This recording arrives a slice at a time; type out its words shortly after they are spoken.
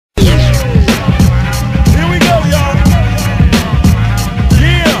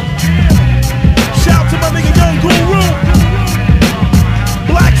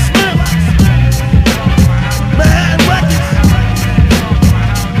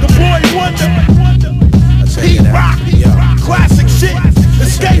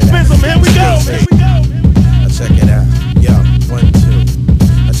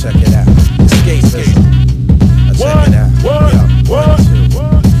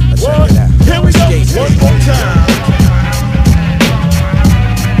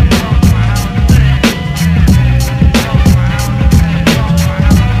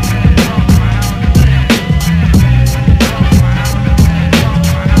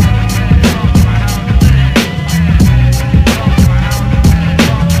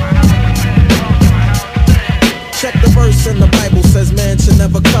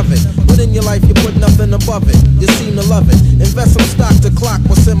block,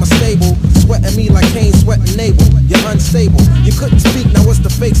 what's in my stable? Sweating me like Kane sweating Abel. You're unstable, you couldn't speak, now what's the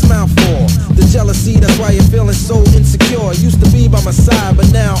fake smile for? The jealousy, that's why you're feeling so insecure. Used to be by my side, but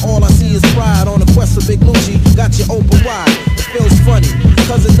now all I see is pride. On a quest for Big Lucci, got you open wide. It feels funny,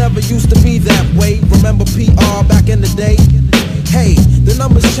 cause it never used to be that way. Remember PR back in the day? Hey, the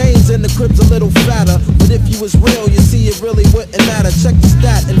numbers changed and the crib's a little fatter. But if you was real, you see it really wouldn't matter. Check the